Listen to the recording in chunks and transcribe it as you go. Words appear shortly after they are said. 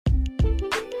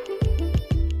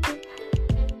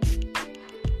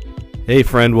Hey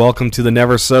friend, welcome to the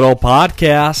Never Settle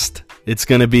podcast. It's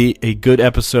going to be a good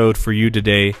episode for you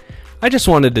today. I just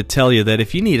wanted to tell you that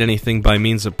if you need anything by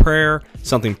means of prayer,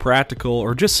 something practical,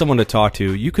 or just someone to talk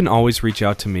to, you can always reach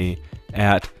out to me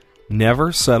at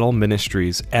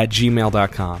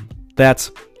neversettleministries@gmail.com.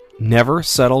 That's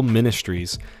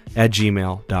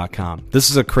neversettleministries@gmail.com. This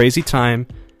is a crazy time,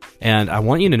 and I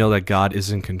want you to know that God is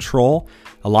in control.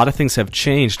 A lot of things have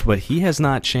changed, but He has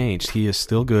not changed. He is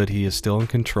still good. He is still in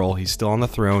control. He's still on the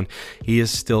throne. He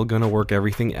is still going to work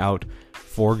everything out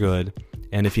for good.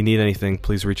 And if you need anything,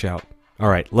 please reach out. All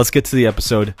right, let's get to the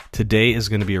episode. Today is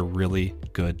going to be a really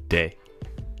good day.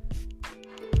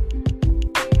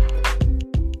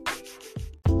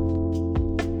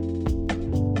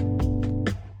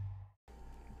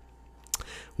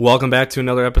 Welcome back to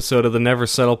another episode of the Never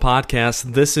Settle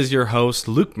podcast. This is your host,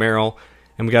 Luke Merrill,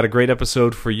 and we got a great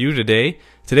episode for you today.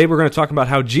 Today we're going to talk about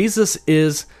how Jesus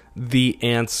is the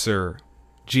answer.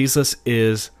 Jesus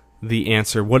is the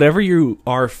answer. Whatever you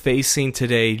are facing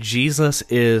today, Jesus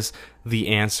is the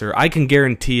answer. I can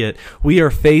guarantee it. We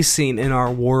are facing in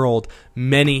our world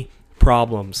many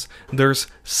problems. There's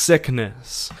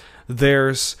sickness.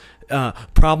 There's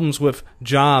problems with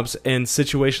jobs and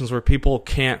situations where people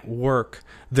can't work.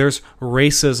 There's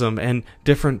racism and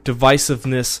different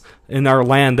divisiveness in our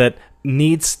land that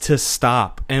needs to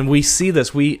stop. And we see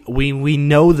this. We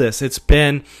know this. It's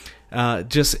been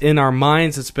just in our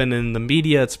minds. It's been in the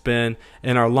media. It's been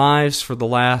in our lives for the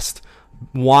last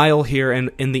while here.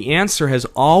 And the answer has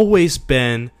always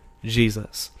been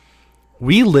Jesus.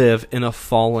 We live in a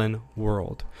fallen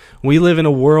world. We live in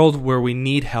a world where we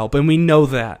need help. And we know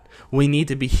that. We need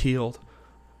to be healed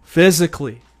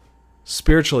physically,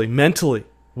 spiritually, mentally.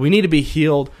 We need to be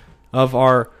healed of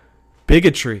our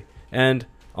bigotry and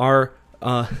our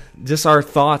just our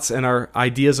thoughts and our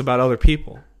ideas about other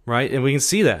people, right? And we can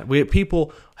see that.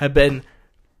 People have been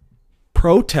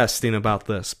protesting about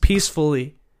this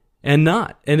peacefully and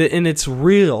not. And it's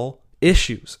real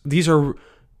issues. These are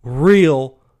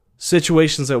real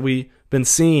situations that we've been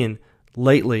seeing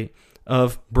lately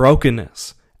of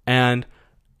brokenness and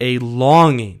a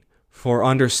longing for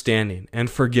understanding and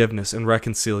forgiveness and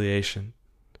reconciliation.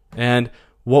 And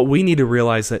what we need to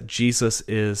realize that Jesus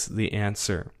is the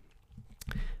answer.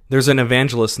 There's an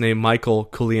evangelist named Michael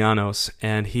Koulianos,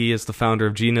 and he is the founder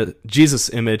of Jesus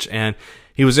Image, and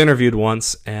he was interviewed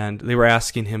once, and they were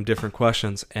asking him different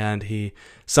questions, and he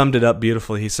summed it up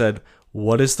beautifully. He said,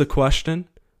 "What is the question?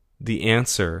 The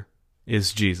answer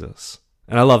is Jesus."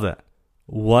 And I love that.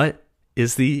 What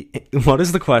is the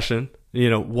question?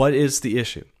 What is the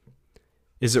issue?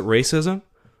 Is it racism?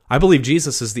 I believe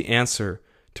Jesus is the answer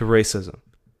to racism.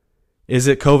 Is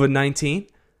it COVID-19?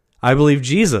 I believe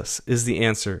Jesus is the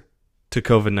answer to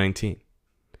COVID-19.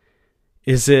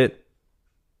 Is it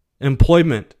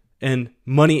employment and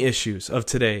money issues of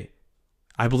today?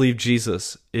 I believe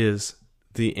Jesus is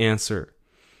the answer.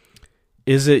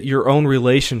 Is it your own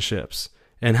relationships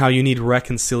and how you need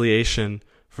reconciliation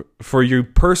for you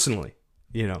personally?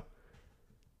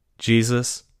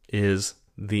 Jesus is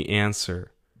the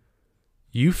answer.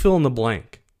 You fill in the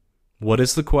blank. What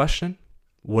is the question?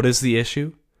 What is the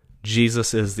issue?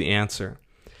 Jesus is the answer.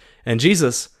 And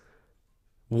Jesus,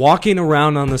 walking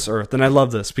around on this earth, and I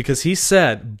love this because he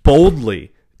said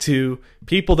boldly to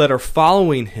people that are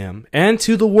following him and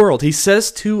to the world, he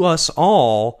says to us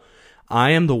all,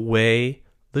 "I am the way,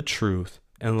 the truth,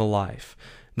 and the life.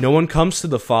 No one comes to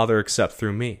the Father except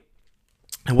through me."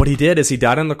 And what he did is he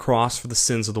died on the cross for the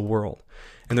sins of the world.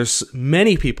 And there's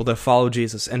many people that follow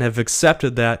Jesus and have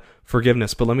accepted that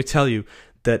forgiveness. But let me tell you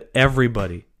that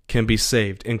everybody can be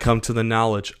saved and come to the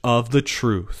knowledge of the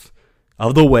truth,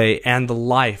 of the way, and the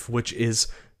life, which is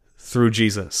through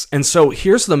Jesus. And so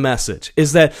here's the message,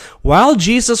 is that while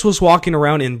Jesus was walking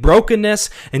around in brokenness,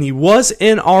 and he was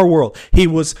in our world, he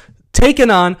was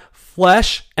taking on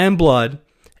flesh and blood,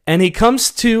 and he comes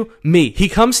to me. He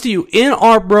comes to you in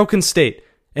our broken state.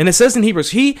 And it says in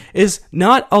Hebrews, he is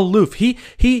not aloof. He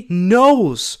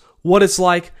knows what it's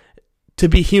like to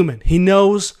be human. He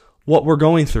knows what we're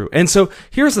going through. And so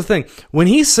here's the thing. When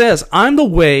he says, "I'm the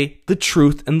way, the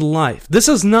truth, and the life," this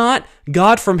is not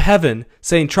God from heaven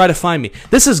saying, "Try to find me."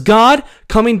 This is God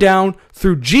coming down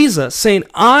through Jesus saying,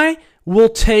 "I will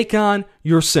take on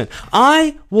your sin.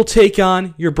 I will take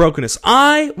on your brokenness.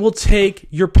 I will take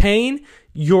your pain,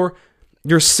 your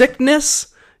sickness,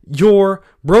 your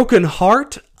broken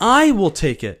heart. I will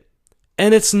take it."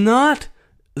 And it's not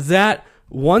that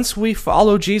once we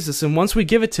follow Jesus and once we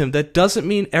give it to him, that doesn't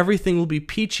mean everything will be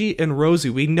peachy and rosy.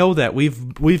 We know that.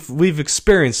 We've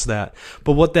experienced that.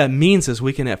 But what that means is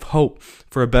we can have hope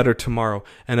for a better tomorrow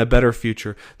and a better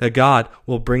future, that God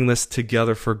will bring this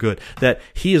together for good, that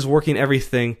he is working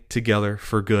everything together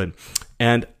for good.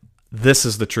 And this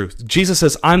is the truth. Jesus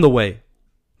says, I'm the way.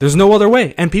 There's no other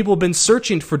way. And people have been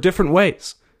searching for different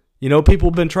ways. You know, people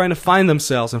have been trying to find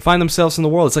themselves in the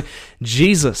world. It's like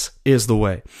Jesus is the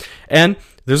way. And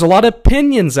there's a lot of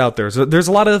opinions out there. So there's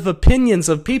a lot of opinions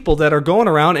of people that are going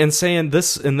around and saying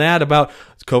this and that about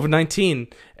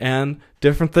COVID-19 and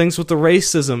different things with the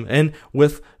racism and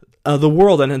with the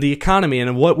world and the economy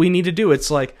and what we need to do. It's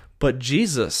like, but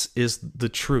Jesus is the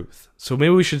truth. So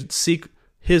maybe we should seek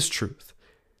his truth.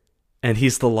 And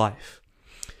he's the life.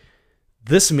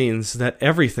 This means that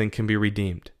everything can be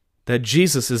redeemed. That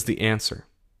Jesus is the answer.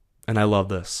 And I love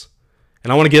this.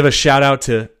 And I want to give a shout out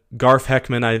to Garth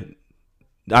Heckman. I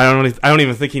don't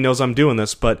even think he knows I'm doing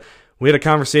this, but we had a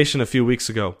conversation a few weeks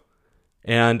ago.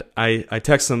 And I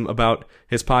texted him about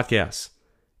his podcast.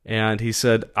 And he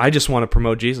said, I just want to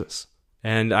promote Jesus.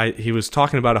 And he was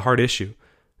talking about a hard issue.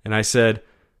 And I said,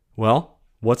 well,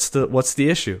 what's the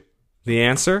issue? The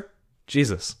answer?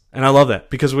 Jesus. And I love that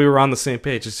because we were on the same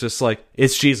page. It's just like,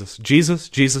 it's Jesus. Jesus,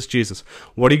 Jesus, Jesus.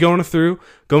 What are you going through?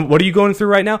 What are you going through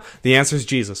right now? The answer is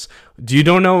Jesus. You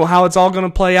don't know how it's all going to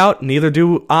play out? Neither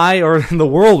do I or the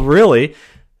world, really.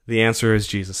 The answer is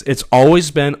Jesus. It's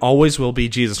always been, always will be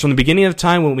Jesus. From the beginning of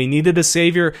time when we needed a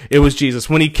Savior, it was Jesus.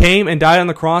 When he came and died on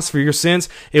the cross for your sins,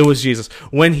 it was Jesus.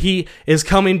 When he is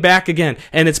coming back again,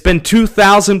 and it's been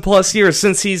 2,000 plus years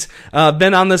since he's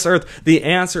been on this earth, the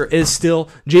answer is still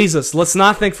Jesus. Let's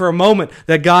not think for a moment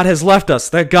that God has left us,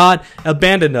 that God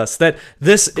abandoned us, that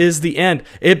this is the end.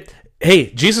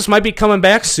 Hey, Jesus might be coming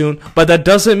back soon, but that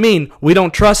doesn't mean we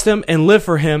don't trust him and live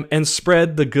for him and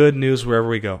spread the good news wherever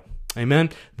we go. Amen?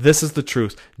 This is the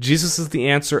truth. Jesus is the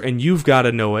answer, and you've got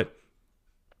to know it,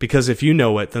 because if you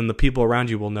know it, then the people around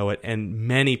you will know it, and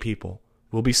many people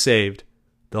will be saved.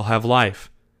 They'll have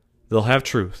life. They'll have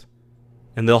truth.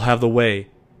 And they'll have the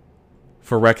way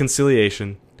for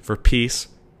reconciliation, for peace,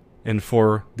 and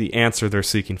for the answer they're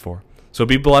seeking for. So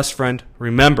be blessed, friend.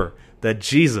 Remember that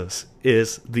Jesus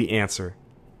is the answer.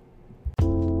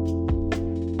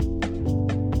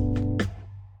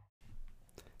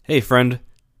 Hey, friend.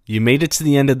 You made it to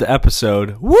the end of the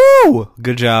episode. Woo!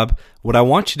 Good job. What I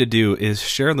want you to do is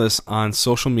share this on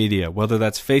social media, whether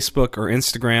that's Facebook or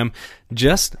Instagram.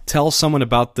 Just tell someone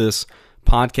about this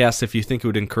podcast if you think it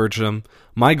would encourage them.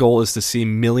 My goal is to see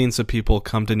millions of people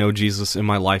come to know Jesus in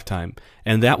my lifetime,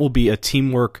 and that will be a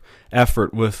teamwork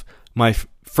effort with my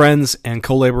friends and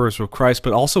co-laborers with Christ,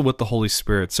 but also with the Holy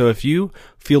Spirit. So if you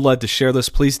feel led to share this,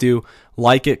 please do.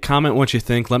 Like it, comment what you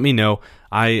think, let me know.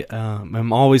 I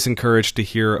am always encouraged to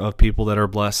hear of people that are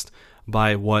blessed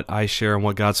by what I share and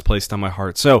what God's placed on my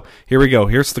heart. So here we go.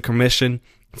 Here's the commission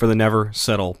for the Never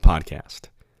Settle podcast.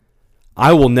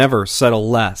 I will never settle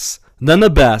less than the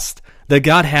best that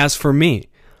God has for me.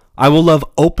 I will love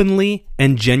openly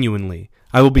and genuinely.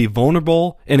 I will be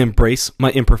vulnerable and embrace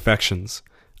my imperfections.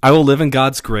 I will live in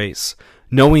God's grace,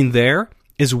 knowing there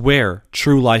is where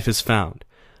true life is found.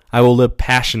 I will live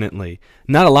passionately,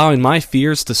 not allowing my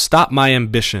fears to stop my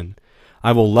ambition.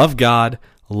 I will love God,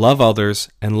 love others,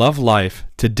 and love life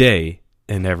today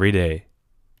and every day.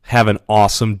 Have an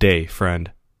awesome day,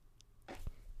 friend.